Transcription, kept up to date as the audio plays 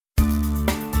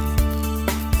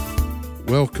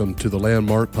Welcome to the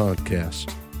Landmark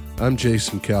Podcast. I'm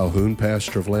Jason Calhoun,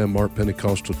 pastor of Landmark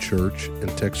Pentecostal Church in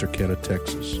Texarkana,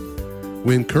 Texas.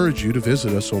 We encourage you to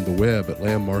visit us on the web at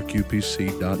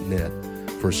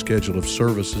landmarkupc.net for a schedule of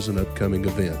services and upcoming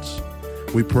events.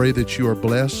 We pray that you are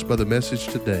blessed by the message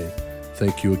today.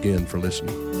 Thank you again for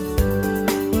listening. If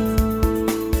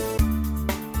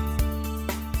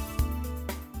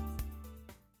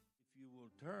you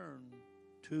will turn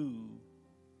to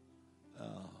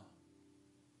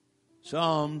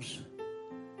Psalms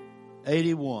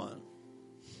 81.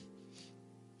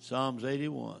 Psalms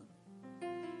 81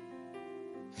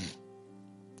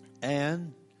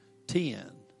 and 10.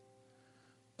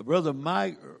 Brother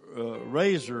Mike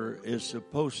Razor is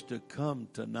supposed to come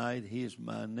tonight. He's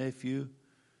my nephew,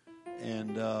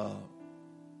 and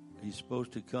he's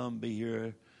supposed to come be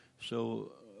here.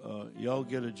 So y'all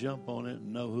get a jump on it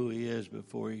and know who he is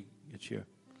before he gets here.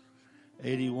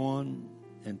 81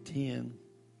 and 10.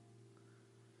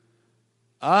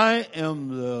 I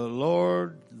am the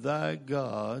Lord thy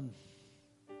God,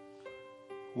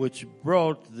 which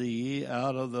brought thee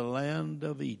out of the land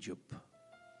of Egypt.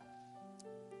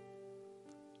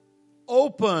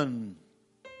 Open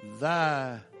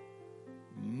thy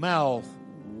mouth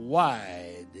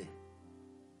wide,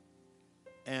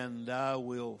 and I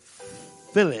will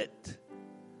fill it,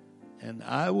 and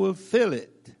I will fill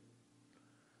it.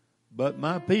 But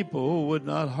my people would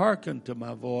not hearken to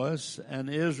my voice, and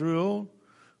Israel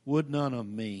would none of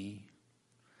me.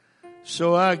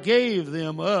 So I gave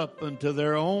them up unto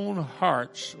their own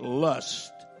heart's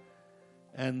lust,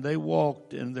 and they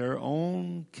walked in their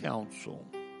own counsel.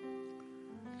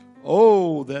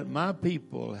 Oh, that my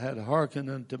people had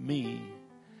hearkened unto me,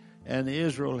 and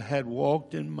Israel had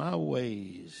walked in my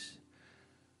ways.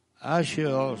 I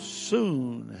shall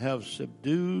soon have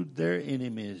subdued their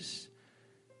enemies,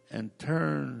 and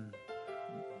turn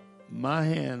my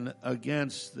hand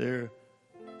against their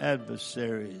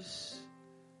adversaries.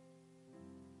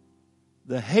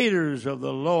 The haters of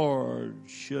the Lord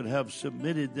should have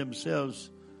submitted themselves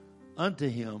unto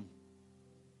him,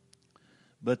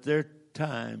 but their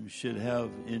time should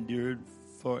have endured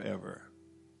forever.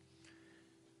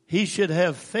 He should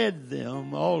have fed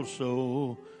them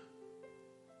also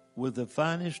with the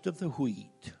finest of the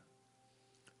wheat,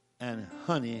 and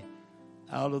honey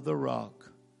out of the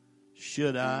rock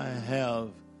should I have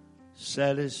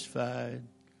satisfied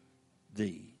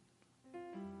thee.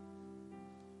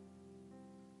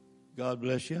 God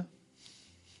bless you.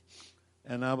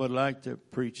 And I would like to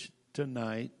preach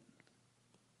tonight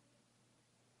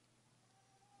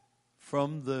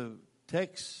from the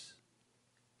text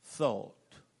thought.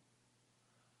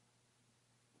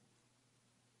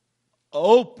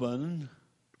 Open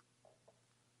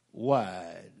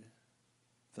wide.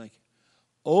 Thank you.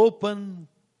 Open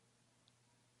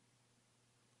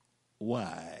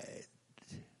wide.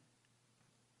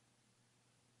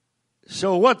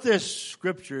 So what this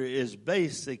scripture is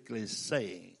basically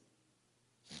saying,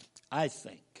 I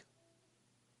think,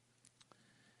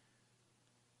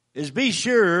 is be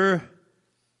sure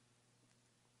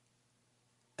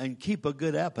and keep a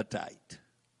good appetite.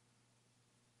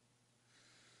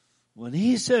 When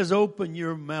he says open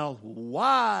your mouth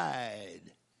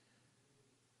wide,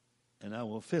 and I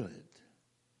will fill it.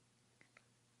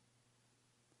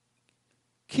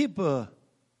 Keep a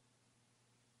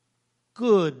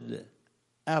good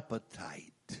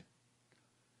appetite.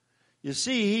 You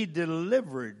see, he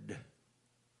delivered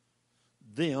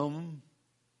them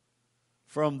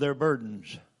from their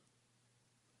burdens.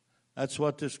 That's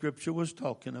what the scripture was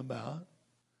talking about.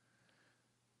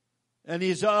 And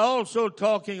he's also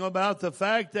talking about the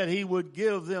fact that he would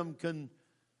give them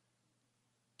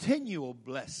continual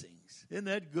blessings. Isn't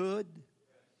that good?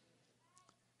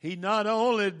 He not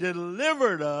only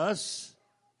delivered us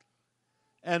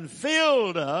and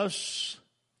filled us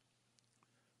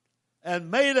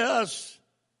and made us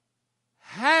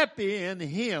happy in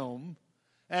him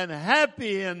and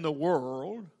happy in the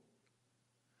world,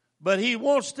 but he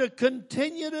wants to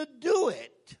continue to do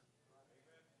it.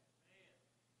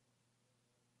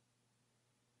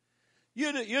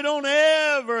 You don't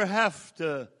ever have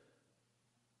to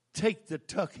take the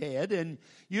tuck head, and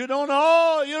you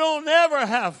don't ever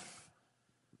have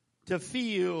to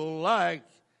feel like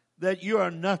that you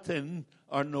are nothing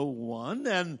or no one,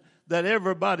 and that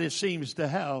everybody seems to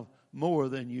have more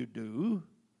than you do.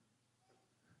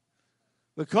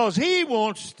 Because he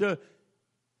wants to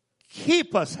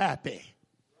keep us happy.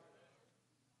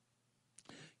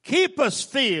 Keep us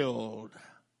filled.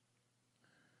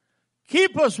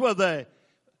 Keep us with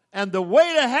and the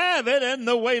way to have it and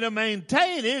the way to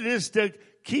maintain it is to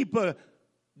keep a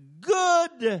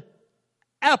good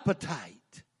appetite.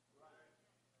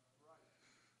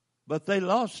 but they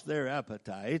lost their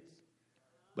appetite.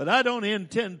 But I don't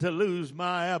intend to lose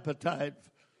my appetite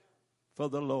for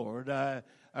the Lord. I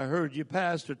heard your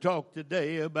pastor talk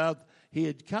today about he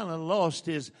had kind of lost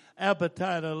his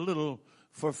appetite a little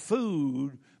for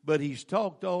food, but he's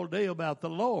talked all day about the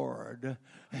Lord.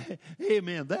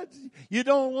 Amen. You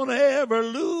don't want to ever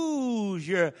lose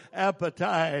your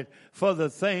appetite for the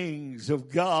things of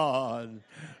God.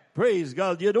 Praise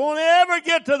God. You don't ever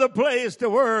get to the place to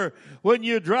where when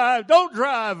you drive, don't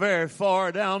drive very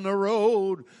far down the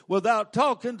road without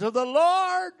talking to the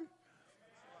Lord.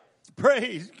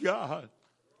 Praise God.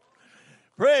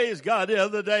 Praise God. The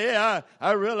other day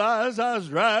I realized I was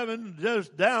driving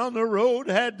just down the road,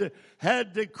 had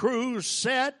the cruise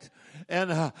set,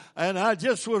 and I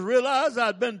just realized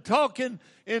I'd been talking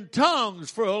in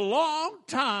tongues for a long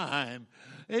time.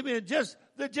 Amen.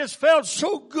 It just felt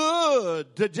so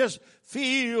good to just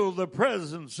feel the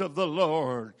presence of the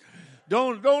Lord.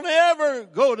 Don't ever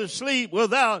go to sleep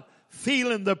without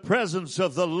feeling the presence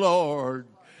of the Lord.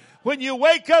 When you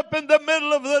wake up in the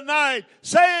middle of the night,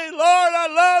 say, Lord,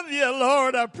 I love you.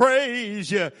 Lord, I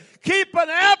praise you. Keep an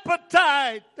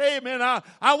appetite. Amen. I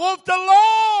want the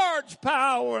Lord's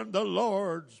power and the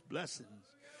Lord's blessings.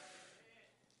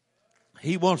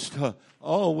 He wants to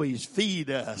always feed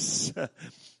us.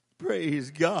 Praise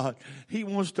God. He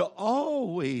wants to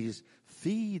always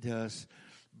feed us.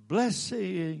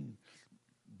 Blessings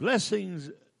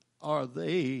are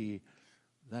they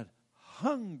that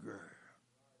hunger.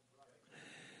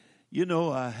 You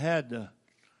know, I had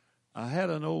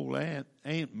an old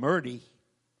Aunt Murdy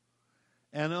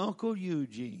and Uncle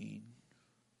Eugene.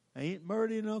 Aunt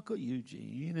Murdy and Uncle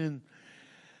Eugene.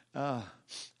 And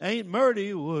Aunt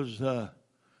Murdy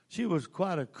she was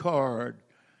quite a card.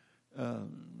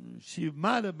 She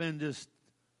might have been just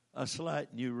a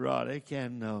slight neurotic,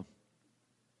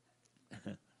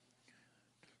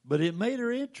 but it made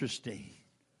her interesting.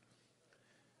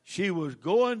 She was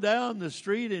going down the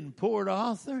street in Port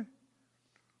Arthur,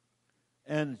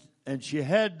 and she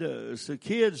had the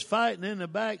kids fighting in the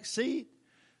back seat,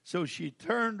 so she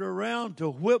turned around to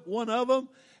whip one of them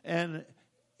and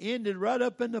ended right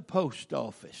up in the post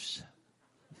office.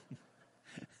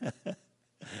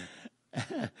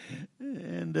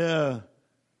 And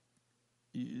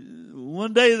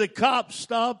one day the cops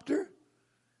stopped her,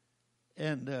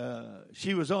 and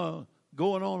she was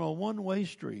going on a one-way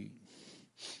street.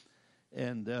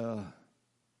 And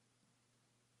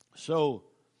so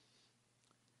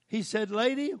he said,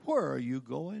 "Lady, where are you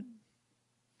going?"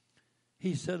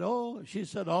 She said,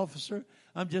 "Officer,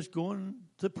 I'm just going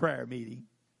to prayer meeting."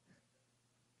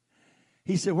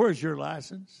 He said, "Where's your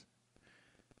license?"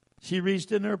 She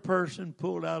reached in her purse and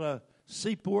pulled out a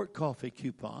Seaport coffee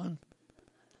coupon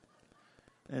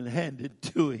and handed it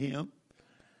to him.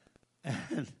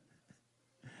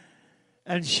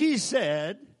 And she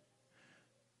said,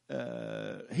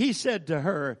 he said to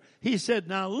her,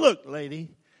 "Now look,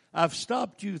 lady, I've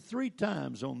stopped you 3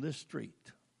 times on this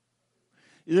street.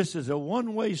 This is a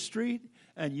one-way street,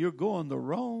 and you're going the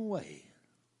wrong way."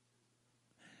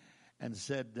 And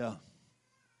said,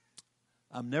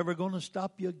 "I'm never going to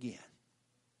stop you again."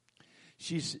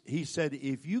 He said,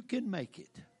 "If you can make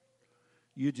it,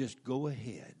 you just go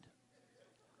ahead."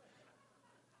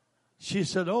 She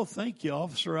said, "Oh, thank you,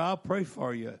 officer. I'll pray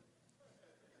for you."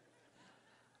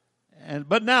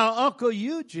 But now Uncle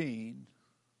Eugene,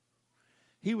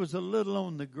 he was a little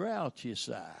on the grouchy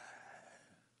side.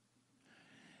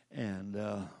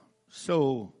 And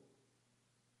so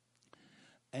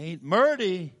Aunt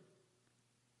Murdy,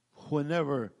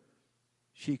 whenever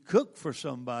she cooked for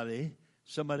somebody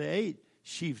ate,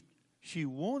 she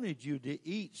wanted you to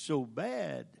eat so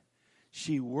bad,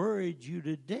 she worried you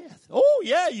to death. "Oh,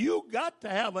 yeah, you got to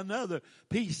have another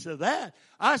piece of that."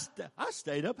 I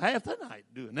stayed up half the night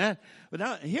doing that. But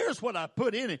now, here's what I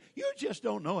put in it. You just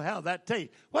don't know how that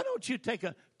tastes. Why don't you take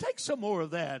some more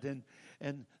of that? And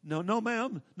no,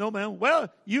 ma'am.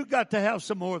 Well, you got to have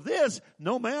some more of this.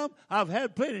 No, ma'am, I've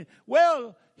had plenty.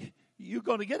 Well, you're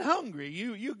going to get hungry.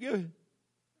 You.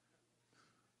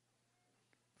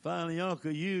 Finally,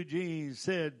 Uncle Eugene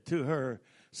said to her,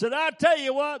 "I tell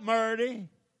you what, Murdy,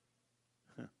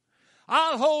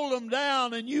 I'll hold them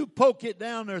down and you poke it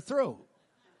down their throat."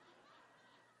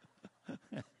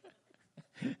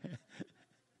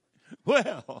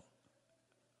 Well,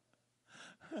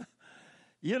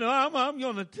 I'm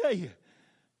going to tell you,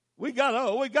 we got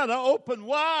to open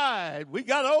wide. We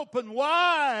got to open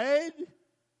wide.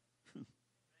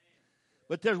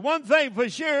 But there's one thing for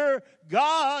sure,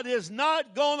 God is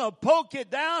not going to poke it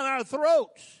down our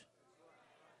throats.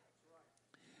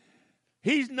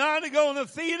 He's not going to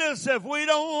feed us if we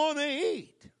don't want to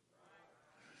eat.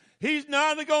 He's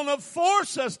not going to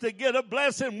force us to get a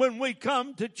blessing when we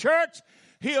come to church.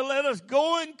 He'll let us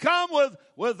go and come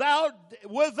without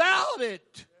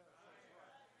it.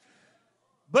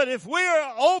 But if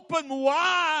we're open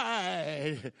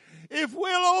wide, if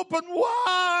we'll open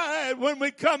wide when we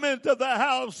come into the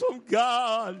house of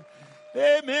God,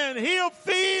 amen, He'll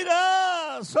feed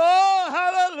us.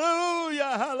 Oh,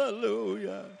 hallelujah,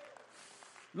 hallelujah.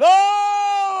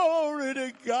 Glory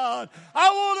to God. I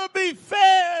want to be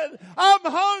fed. I'm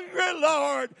hungry,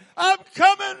 Lord. I'm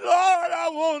coming, Lord. I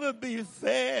want to be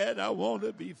fed. I want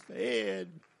to be fed.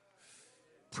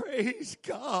 Praise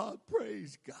God.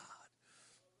 Praise God.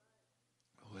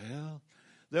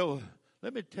 Well,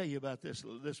 let me tell you about this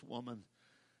woman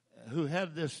who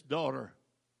had this daughter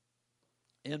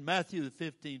in Matthew the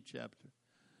 15th chapter.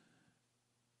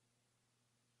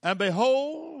 And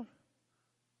behold,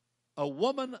 a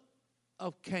woman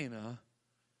of Cana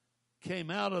came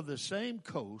out of the same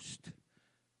coast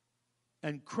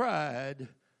and cried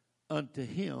unto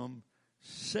him,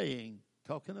 saying,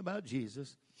 talking about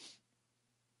Jesus,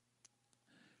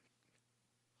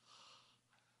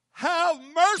 have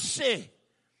mercy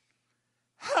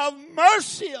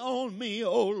on me,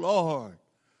 O Lord,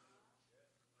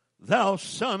 thou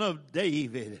son of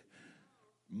David.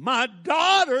 My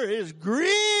daughter is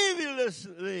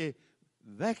grievously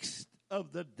vexed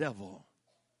of the devil.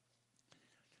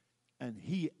 And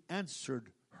he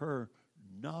answered her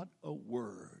not a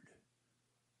word.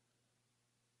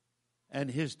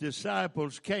 And his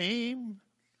disciples came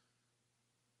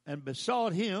and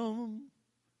besought him,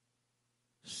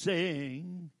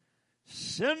 saying,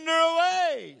 send her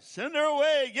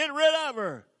away, get rid of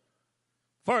her,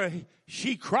 for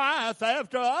she crieth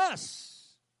after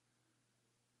us.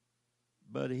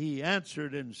 But he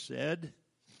answered and said,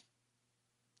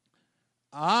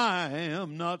 I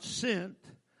am not sent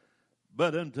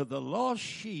but unto the lost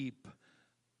sheep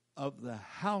of the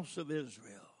house of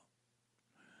Israel.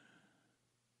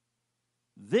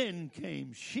 Then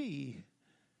came she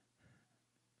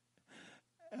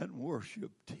and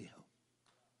worshiped him.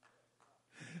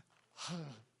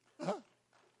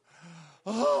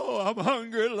 Oh, I'm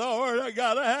hungry, Lord. I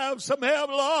got to have some help,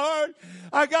 Lord.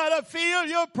 I got to feel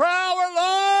your power,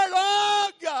 Lord.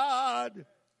 Oh, God.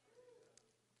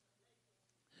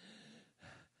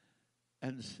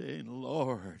 And saying,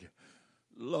 Lord,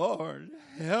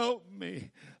 help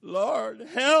me. Lord,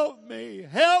 help me.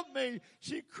 Help me.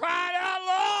 She cried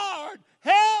out, Lord,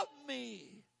 help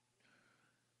me.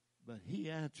 But he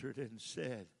answered and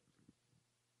said,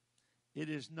 it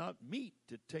is not meet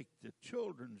to take the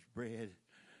children's bread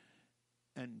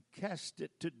and cast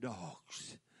it to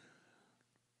dogs.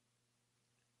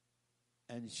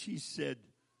 And she said,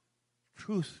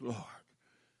 truth, Lord,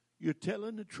 you're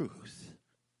telling the truth.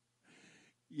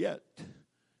 Yet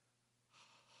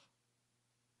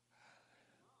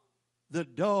the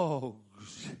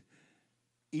dogs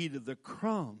eat of the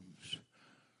crumbs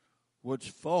which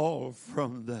fall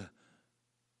from the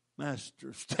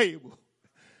master's table.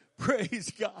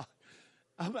 Praise God.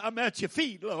 I'm at your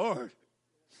feet, Lord.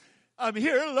 I'm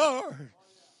here, Lord.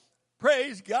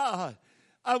 Praise God.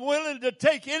 I'm willing to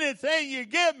take anything you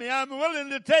give me. I'm willing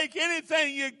to take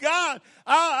anything you got.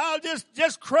 I'll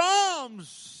just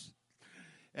crumbs.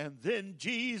 And then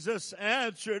Jesus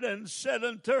answered and said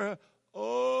unto her,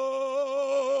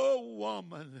 O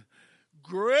woman,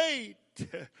 great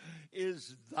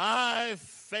is thy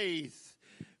faith.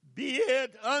 Be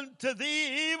it unto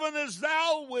thee even as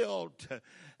thou wilt.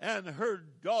 And her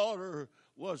daughter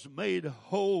was made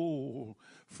whole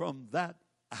from that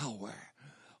hour.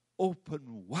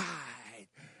 Open wide.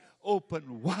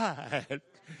 Open wide.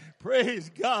 Praise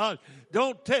God.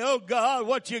 Don't tell God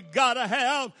what you got to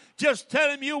have. Just tell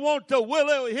him you want the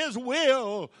will of his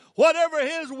will. Whatever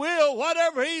his will,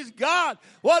 whatever he's got,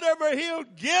 whatever he'll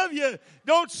give you.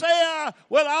 Don't say,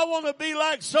 well, I want to be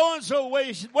like so-and-so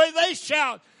way they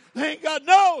shout. Thank God.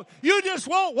 No, you just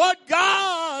want what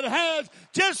God has.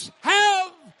 Just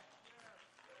have.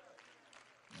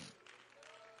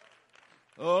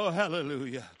 Oh,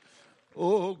 hallelujah.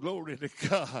 Oh, glory to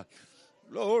God.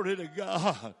 Glory to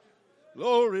God.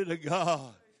 Glory to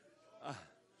God.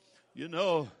 You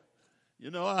know,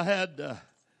 I had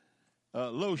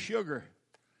low sugar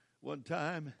one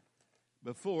time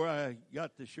before I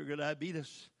got the sugar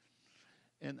diabetes.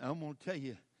 And I'm going to tell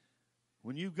you,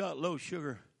 when you've got low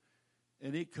sugar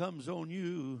and it comes on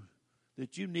you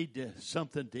that you need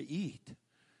something to eat,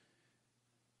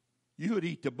 you would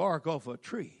eat the bark off a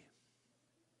tree.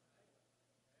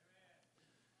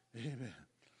 Amen.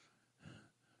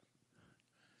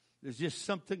 There's just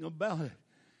something about it.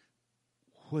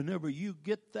 Whenever you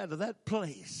get out of that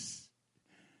place,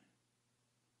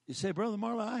 You say, Brother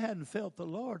Marlon, I hadn't felt the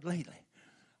Lord lately.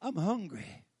 I'm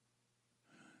hungry.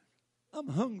 I'm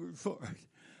hungry for it.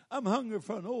 I'm hungry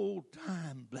for an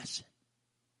old-time blessing.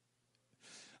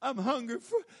 I'm hungry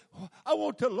for, I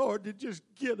want the Lord to just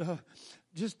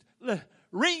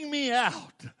wring me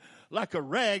out like a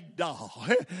rag doll.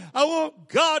 I want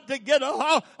God to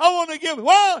I want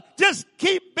to just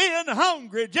keep being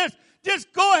hungry. Just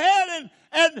go ahead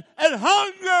and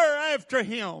hunger after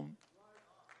Him.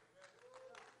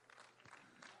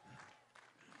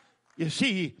 You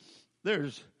see,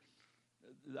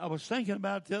 I was thinking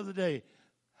about the other day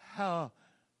how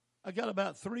I got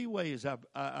about 3 ways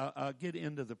I get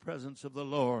into the presence of the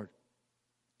Lord.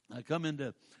 I come into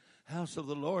the house of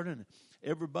the Lord and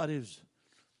everybody's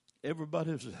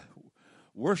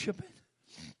worshiping,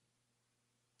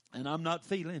 and I'm not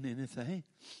feeling anything.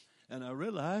 And I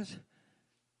realize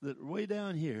that way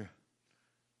down here,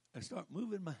 I start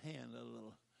moving my hand a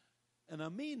little. And I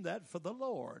mean that for the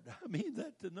Lord. I mean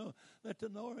that to know,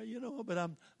 but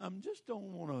I'm just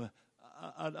don't want to,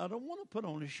 I don't want to put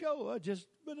on a show. I just,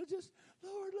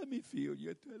 Lord, let me feel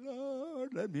you.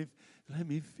 Lord, let me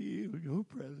feel your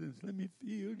presence. Let me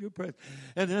feel your presence.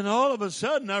 And then all of a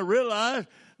sudden I realize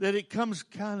that it comes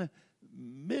kind of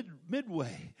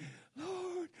midway.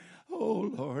 Lord,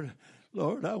 oh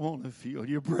Lord, I want to feel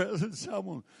your presence.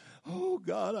 Oh,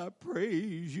 God, I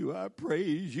praise you. I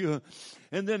praise you.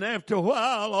 And then after a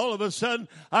while, all of a sudden,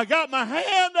 I got my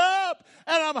hand up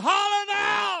and I'm hollering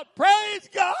out, praise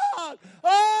God.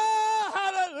 Oh,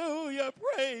 hallelujah.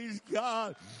 Praise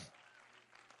God.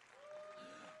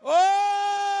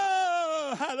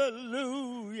 Oh,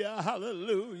 hallelujah.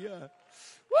 Hallelujah.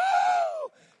 Woo!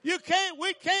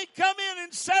 We can't come in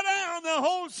and sit down the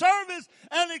whole service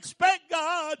and expect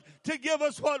God to give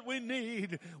us what we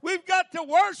need. We've got to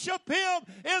worship Him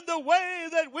in the way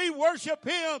that we worship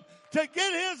Him to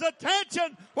get His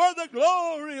attention for the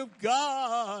glory of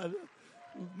God.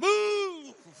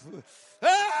 Move.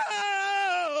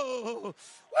 Oh!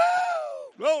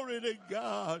 Woo! Glory to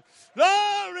God.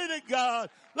 Glory to God.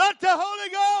 Let the Holy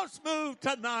Ghost move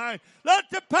tonight.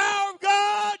 Let the power of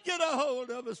God get a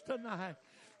hold of us tonight.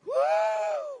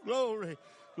 Woo! Glory.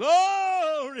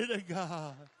 Glory to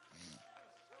God.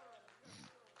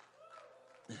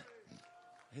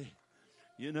 Hey,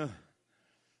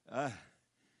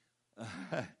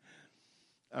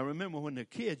 I remember when the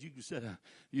kids, you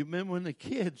remember when the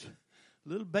kids,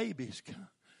 little babies come,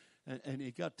 and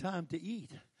they got time to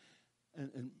eat,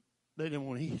 and they didn't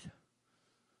want to eat.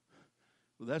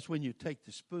 Well, that's when you take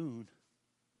the spoon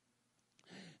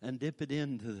and dip it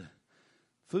into the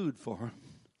food for them,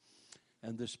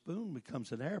 and the spoon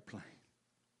becomes an airplane.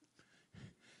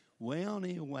 Well.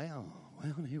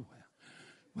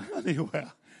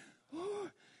 Oh,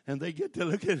 and they get to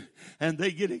look at it, and they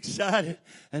get excited,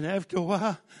 and after a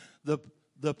while, the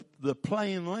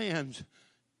plane lands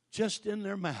just in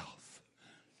their mouth.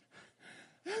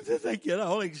 And then they get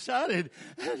all excited.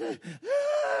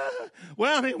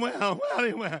 Well.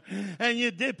 And you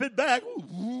dip it back.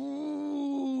 Woo!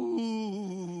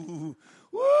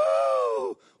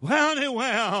 Well.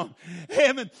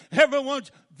 Every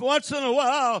once in a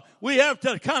while, we have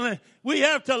to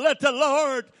let the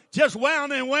Lord just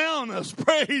wound us.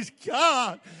 Praise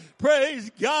God.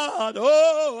 Praise God.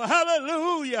 Oh,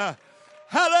 hallelujah.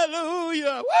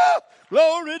 Hallelujah. Woo!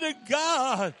 Glory to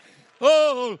God.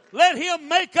 Oh, let Him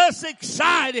make us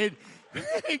excited.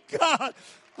 God.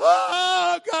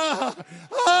 Oh, God.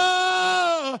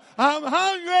 Oh, I'm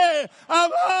hungry.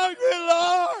 I'm hungry,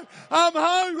 Lord. I'm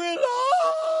hungry,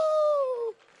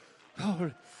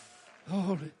 Lord.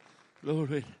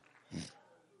 Glory.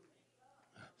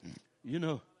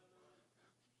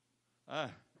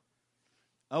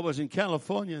 I was in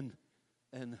California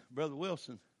and Brother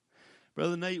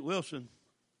Nate Wilson,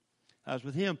 I was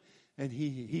with him, and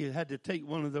he had to take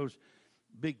one of those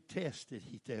big tests that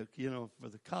he took, for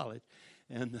the college.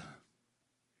 And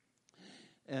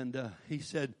he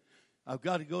said, I've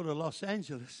got to go to Los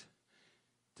Angeles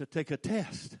to take a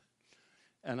test,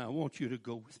 and I want you to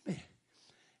go with me.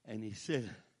 And he said,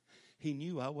 he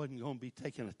knew I wasn't going to be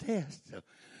taking a test. So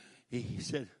he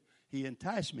said, he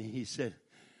enticed me. He said,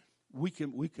 we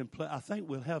can play. I think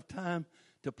we'll have time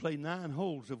to play 9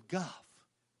 holes of golf.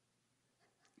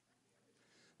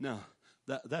 Now,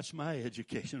 that's my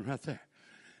education right there.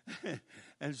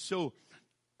 And so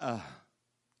I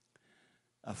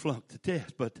flunked the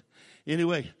test. But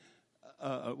anyway,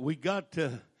 we got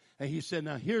to, and he said,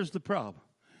 now here's the problem.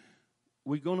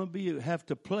 We're going to have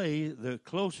to play the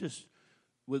closest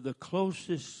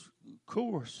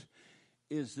course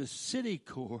is the city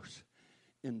course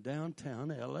in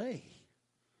downtown L.A.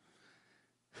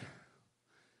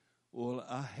 Well,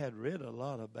 I had read a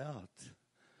lot about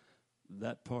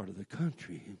that part of the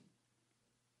country.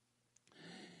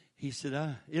 He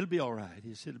said, it'll be all right.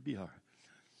 He said, it'll be all right.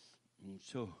 And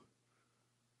so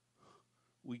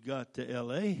we got to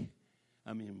L.A.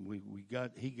 I mean,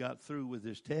 he got through with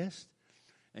his test,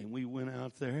 and we went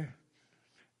out there,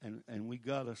 and we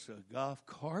got us a golf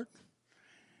cart.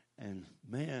 And,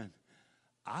 man,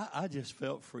 I just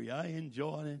felt free. I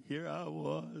enjoyed it. Here I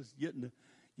was getting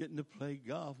to play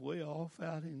golf way off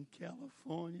out in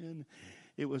California. And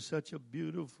it was such a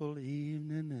beautiful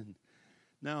evening. And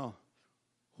now,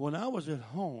 when I was at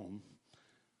home,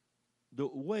 the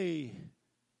way,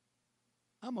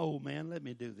 I'm an old man, let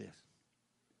me do this.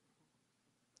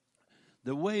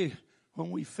 The way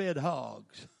when we fed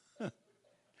hogs,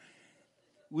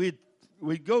 we'd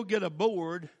go get a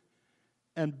board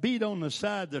and beat on the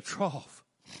side of the trough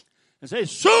and say,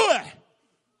 suey,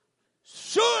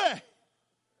 suey,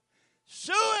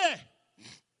 suey.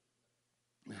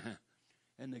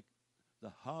 And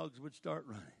the hogs would start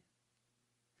running.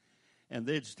 And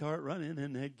they'd start running,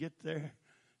 and they'd get there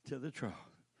to the trough.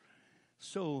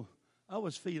 So I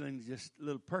was feeling just a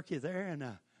little perky there, and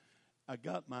I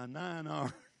got my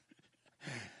 9-iron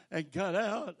and got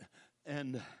out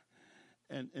and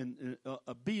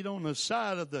beat on the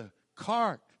side of the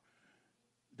cart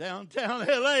downtown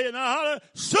L.A. and I hollered,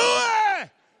 suey,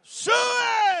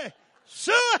 suey,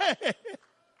 suey.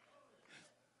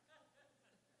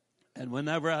 And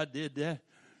whenever I did that,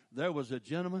 there was a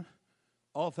gentleman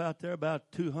off out there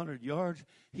about 200 yards.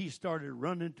 He started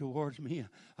running towards me.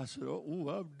 I said, oh,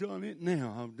 I've done it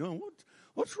now. I've done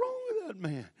what's wrong with that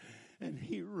man? And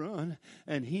he run,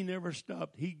 and he never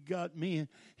stopped. He got me, and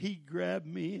he grabbed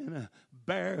me in a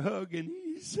bear hug, and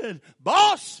he said,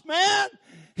 boss, man,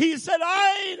 he said,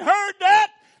 I ain't heard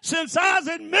that since I was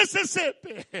in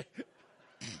Mississippi.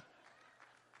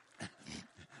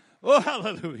 Oh,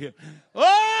 hallelujah.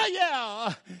 Oh,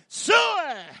 yeah. Suey.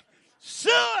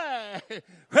 Suey.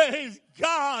 Praise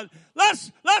God.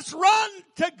 Let's run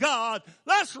to God.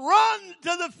 Let's run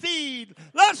to the feed.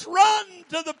 Let's run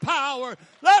to the power.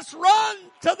 Let's run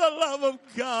to the love of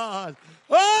God.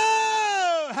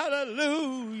 Oh,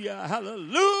 hallelujah.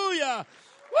 Hallelujah.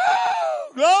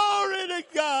 Woo! Glory to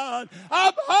God.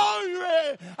 I'm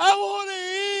hungry. I want to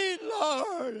eat,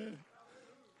 Lord.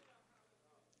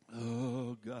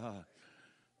 Oh, God.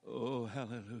 Oh,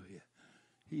 hallelujah.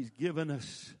 He's given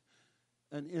us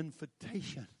an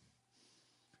invitation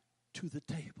to the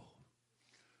table.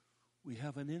 We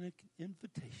have an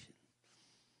invitation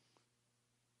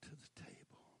to the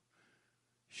table.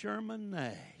 Sherman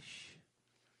Nash,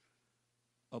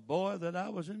 a boy that I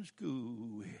was in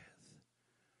school with,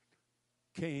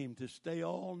 came to stay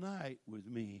all night with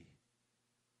me.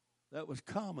 That was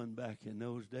common back in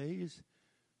those days.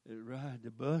 They'd ride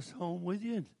the bus home with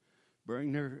you and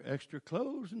bring their extra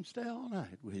clothes and stay all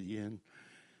night with you. And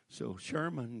so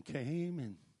Sherman came,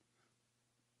 and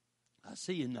I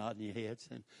see you nodding your heads.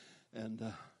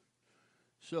 And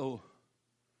so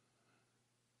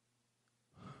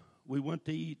we went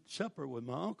to eat supper with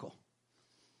my uncle.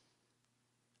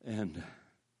 And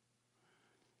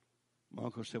my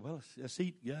uncle said, well, let's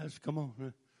eat, guys. Come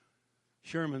on.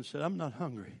 Sherman said, I'm not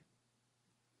hungry.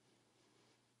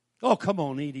 Oh, come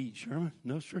on, eat, Sherman.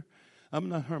 No, sir. I'm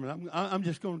not hungry. I'm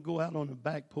just going to go out on the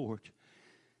back porch.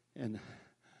 And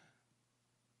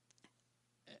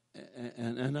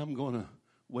I'm going to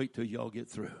wait till y'all get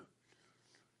through.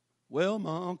 Well,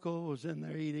 my uncle was in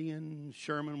there eating, and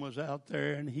Sherman was out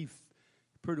there, and he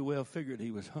pretty well figured he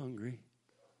was hungry.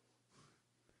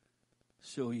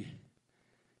 So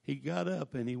he got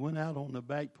up, and he went out on the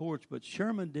back porch, but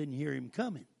Sherman didn't hear him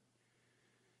coming.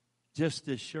 Just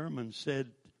as Sherman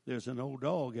said, there's an old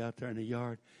dog out there in the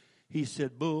yard. He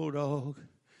said, Bulldog,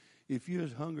 if you're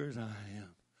as hungry as I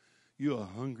am, you're a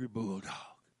hungry bulldog.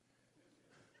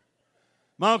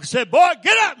 My uncle said, boy,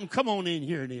 get up and come on in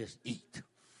here and just eat.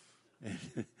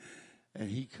 And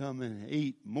he come in and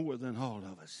ate more than all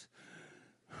of us.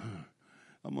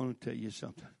 I'm going to tell you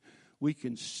something. We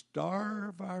can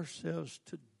starve ourselves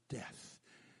to death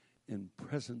in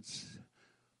presence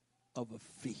of a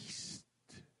feast.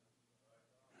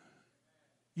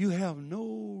 You have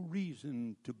no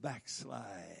reason to backslide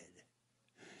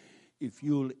if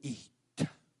you'll eat.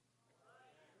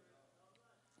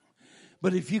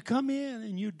 But if you come in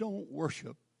and you don't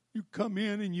worship, you come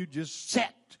in and you just sit.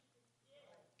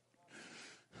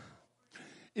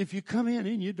 If you come in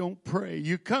and you don't pray,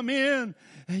 you come in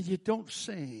and you don't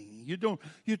sing, you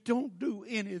don't do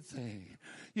anything.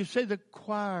 You say the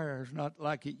choir's not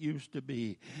like it used to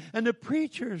be, and the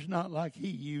preacher's not like he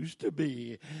used to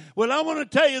be. Well, I want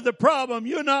to tell you the problem.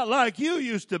 You're not like you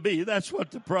used to be. That's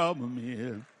what the problem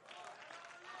is.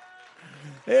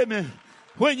 Amen.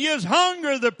 When you was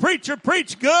hungry, the preacher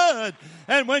preached good.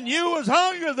 And when you was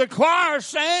hungry, the choir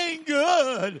sang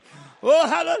good. Oh,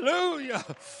 hallelujah.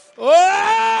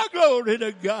 Oh, glory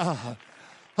to God.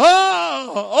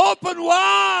 Oh, open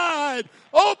wide.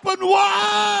 Open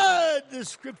wide. The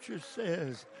scripture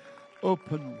says,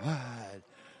 open wide.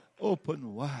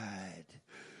 Open wide.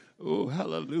 Oh,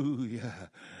 hallelujah.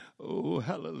 Oh,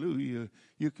 hallelujah.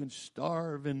 You can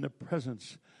starve in the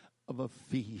presence of a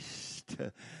feast.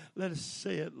 Let us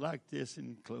say it like this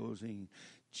in closing.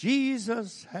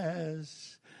 Jesus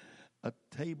has a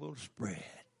table spread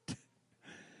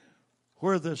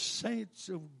where the saints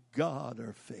of God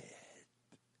are fed.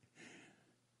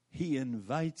 He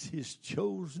invites his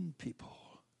chosen people.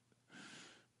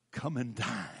 Come and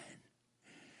dine.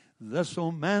 Thus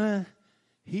on manna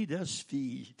he does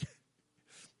feed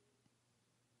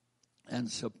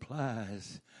and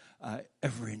supplies our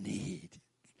every need.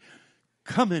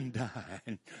 Come and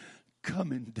dine.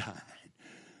 Come and dine.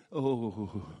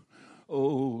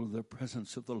 Oh, the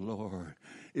presence of the Lord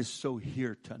is so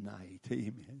here tonight.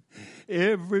 Amen.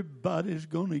 Everybody's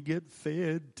going to get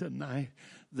fed tonight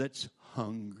that's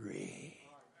hungry.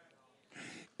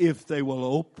 If they will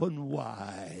open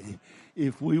wide.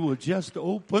 If we will just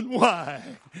open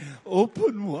wide.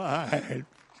 Open wide.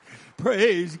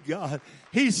 Praise God.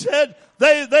 He said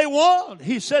they want.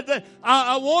 He said that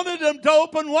I wanted them to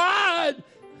open wide,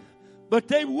 but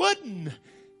they wouldn't.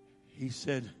 He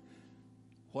said,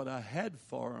 what I had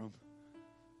for them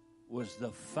was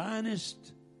the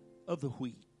finest of the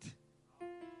wheat.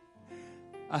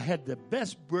 I had the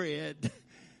best bread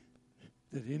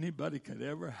that anybody could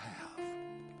ever have.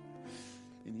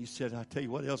 And he said, I'll tell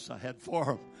you what else I had for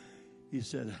them. He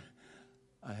said,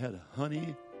 I had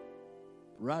honey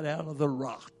right out of the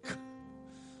rock.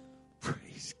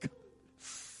 Praise God.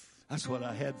 That's what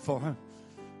I had for them.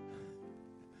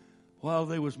 While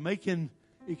they was making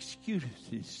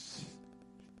excuses,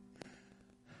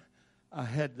 I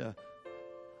had the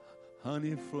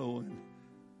honey flowing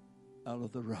out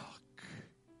of the rock.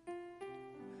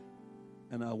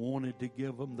 And I wanted to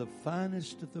give them the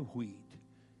finest of the wheat.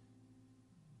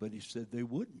 But he said they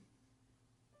wouldn't.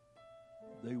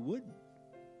 They wouldn't.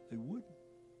 They wouldn't.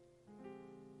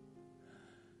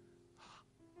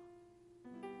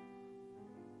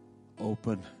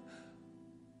 Open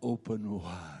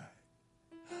wide.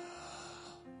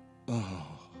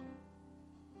 Oh,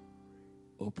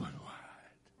 open wide.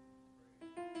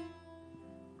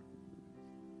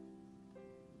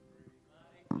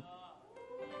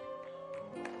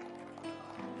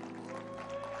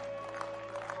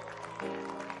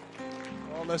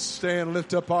 Oh, let's stand and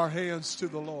lift up our hands to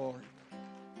the Lord.